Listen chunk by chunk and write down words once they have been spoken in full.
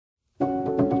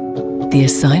The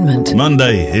assignment.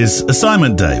 Monday is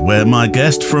assignment day, where my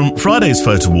guest from Friday's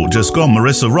photo walk just gone,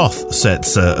 Marissa Roth,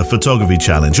 sets a photography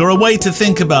challenge or a way to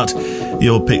think about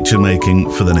your picture making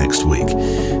for the next week.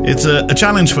 It's a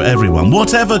challenge for everyone.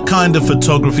 Whatever kind of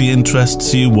photography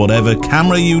interests you, whatever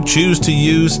camera you choose to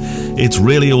use, it's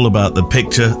really all about the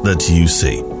picture that you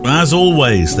see. As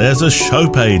always, there's a show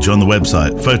page on the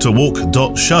website,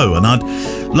 photowalk.show, and I'd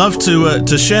love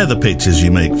to share the pictures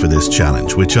you make for this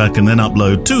challenge, which I can then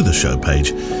upload to the show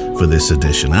page for this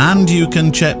edition. And you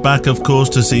can check back, of course,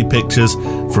 to see pictures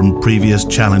from previous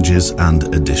challenges and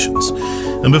editions.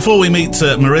 And before we meet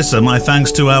Marissa, my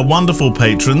thanks to our wonderful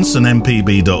patrons and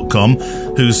mpb.com,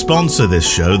 who sponsor this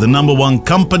show, the #1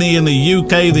 company in the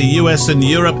UK, the US and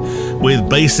Europe, with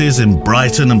bases in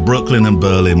Brighton and Brooklyn and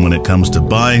Berlin when it comes to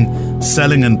buying,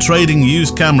 selling and trading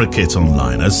used camera kit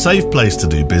online. A safe place to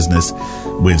do business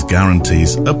with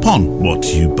guarantees upon what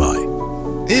you buy.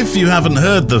 If you haven't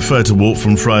heard the photo walk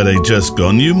from Friday just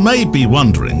gone, you may be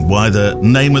wondering why the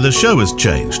name of the show has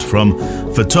changed from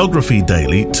Photography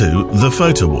Daily to The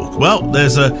Photo Walk. Well,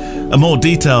 there's a more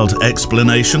detailed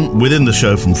explanation within the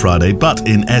show from Friday, but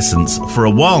in essence, for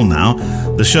a while now,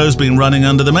 the show's been running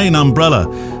under the main umbrella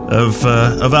of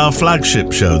our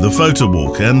flagship show, The Photo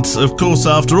Walk. And of course,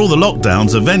 after all the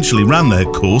lockdowns eventually ran their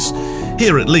course,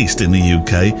 here at least in the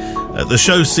UK, the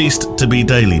show ceased to be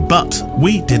daily, but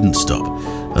we didn't stop.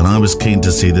 And I was keen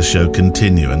to see the show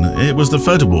continue, and it was the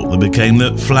photo walk that became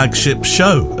the flagship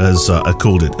show, as I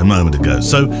called it a moment ago.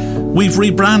 So we've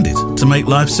rebranded to make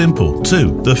life simple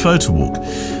to the photo walk,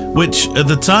 which at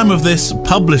the time of this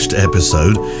published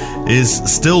episode is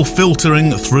still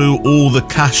filtering through all the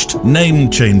cached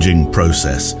name-changing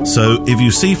process. So if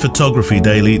you see Photography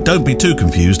Daily, don't be too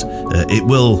confused. It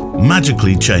will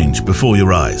magically change before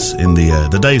your eyes in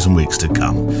the days and weeks to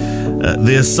come.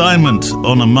 The assignment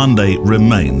on a Monday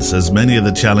remains, as many of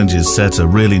the challenges set are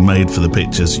really made for the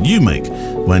pictures you make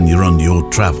when you're on your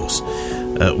travels.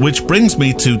 Which brings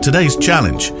me to today's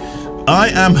challenge. I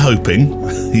am hoping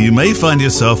you may find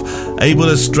yourself able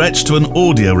to stretch to an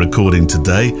audio recording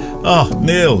today. Oh,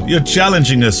 Neil, you're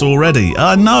challenging us already.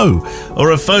 I know.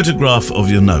 Or a photograph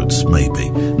of your notes, maybe.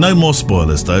 No more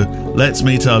spoilers, though. Let's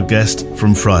meet our guest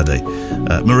from Friday,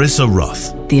 Marissa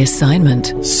Roth. The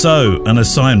assignment. So, an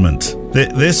assignment.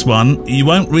 This one, you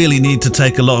won't really need to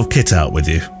take a lot of kit out with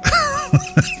you.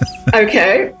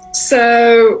 Okay.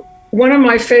 So, one of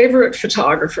my favorite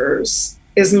photographers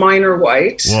is Minor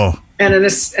White. Whoa. And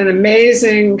an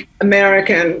amazing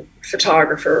American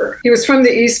photographer. He was from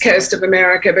the East Coast of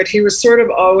America, but he was sort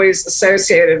of always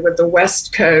associated with the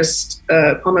West Coast,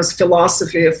 almost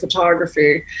philosophy of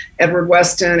photography. Edward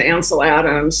Weston, Ansel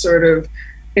Adams, sort of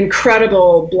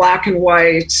incredible black and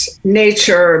white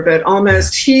nature, but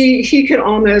almost he could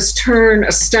almost turn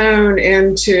a stone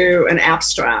into an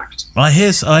abstract. I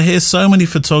hear so many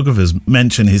photographers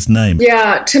mention his name.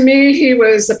 Yeah, to me, he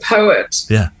was a poet.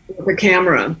 Yeah. With a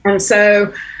camera. And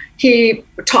so he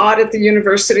taught at the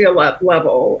university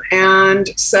level. And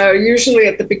so usually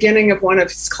at the beginning of one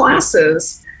of his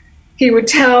classes, he would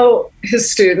tell his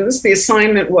students, the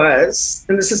assignment was,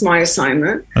 and this is my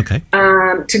assignment, okay,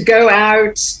 to go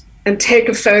out and take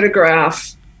a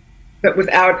photograph, but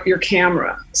without your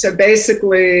camera. So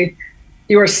basically,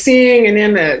 you are seeing an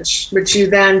image, which you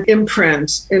then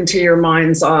imprint into your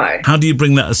mind's eye. How do you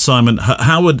bring that assignment?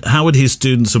 How would his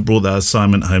students have brought that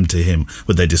assignment home to him?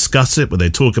 Would they discuss it? Would they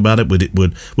talk about it?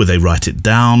 Would they write it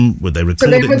down? Would they record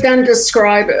it? So they would then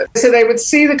describe it. So they would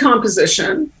see the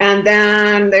composition, and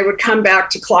then they would come back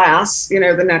to class,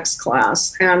 the next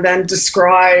class, and then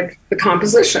describe the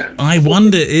composition. I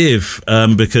wonder if,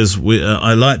 because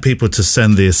I like people to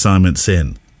send the assignments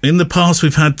in. In the past,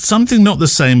 we've had something not the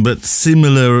same, but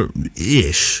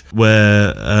similar-ish,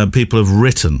 where people have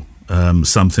written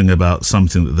something about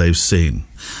something that they've seen.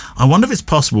 I wonder if it's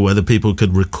possible whether people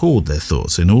could record their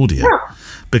thoughts in audio,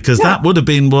 because that would have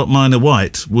been what Minor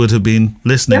White would have been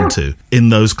listening to in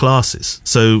those classes.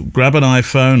 So grab an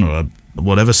iPhone or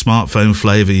whatever smartphone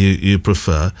flavor you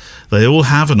prefer. They all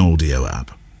have an audio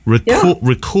app.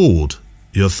 Record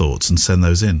your thoughts and send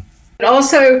those in.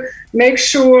 Also, make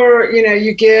sure,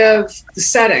 you give the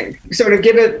setting, sort of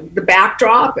give it the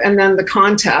backdrop and then the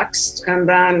context, and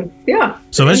then,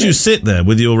 So as you sit there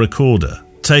with your recorder,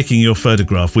 taking your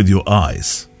photograph with your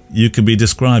eyes, you could be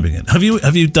describing it. Have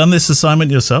you done this assignment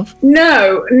yourself?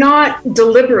 No, not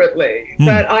deliberately,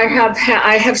 but I have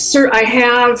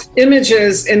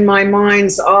images in my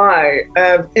mind's eye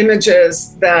of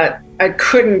images that I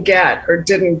couldn't get or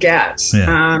didn't get.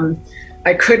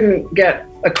 I couldn't get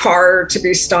a car to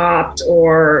be stopped,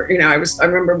 or, I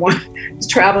remember I was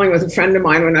traveling with a friend of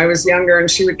mine when I was younger, and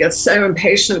she would get so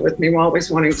impatient with me, always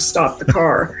wanting to stop the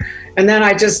car. And then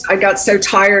I got so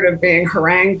tired of being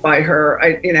harangued by her,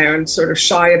 and sort of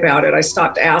shy about it. I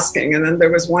stopped asking. And then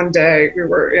there was one day we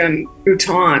were in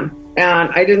Bhutan, and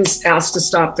I didn't ask to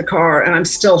stop the car, and I'm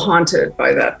still haunted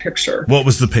by that picture. What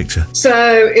was the picture?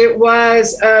 So it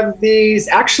was of these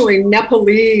actually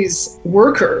Nepalese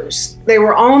workers. They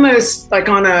were almost like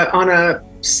on a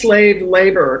slave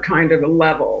labor kind of a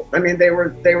level. I mean, they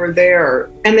were there,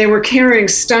 and they were carrying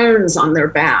stones on their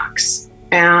backs.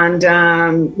 And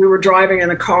we were driving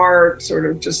in a car sort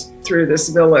of just through this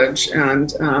village,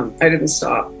 and I didn't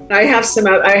stop. I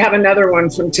have another one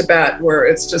from Tibet where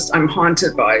it's just, I'm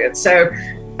haunted by it. So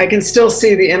I can still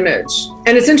see the image.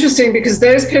 And it's interesting because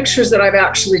those pictures that I've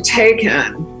actually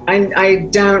taken, I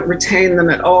don't retain them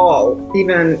at all,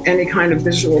 even any kind of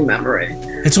visual memory.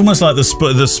 It's almost like the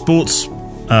sports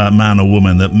man or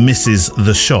woman that misses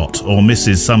the shot or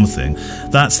misses something.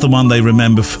 That's the one they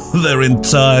remember for their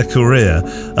entire career,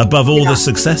 above all the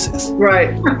successes.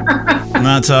 Right. And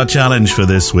that's our challenge for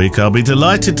this week. I'll be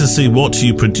delighted to see what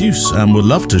you produce, and would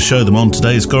love to show them on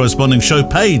today's corresponding show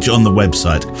page on the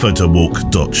website,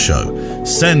 photowalk.show.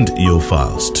 Send your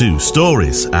files to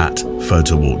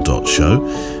stories@photowalk.show.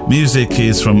 Music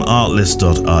is from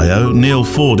artlist.io. Neil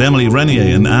Ford, Emily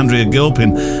Renier and Andrea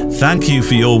Gilpin, thank you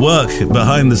for your work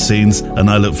behind the scenes, and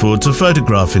I look forward to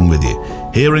photographing with you,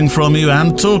 hearing from you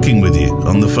and talking with you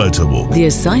on the Photo Walk. The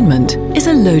Assignment is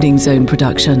a Loading Zone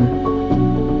production.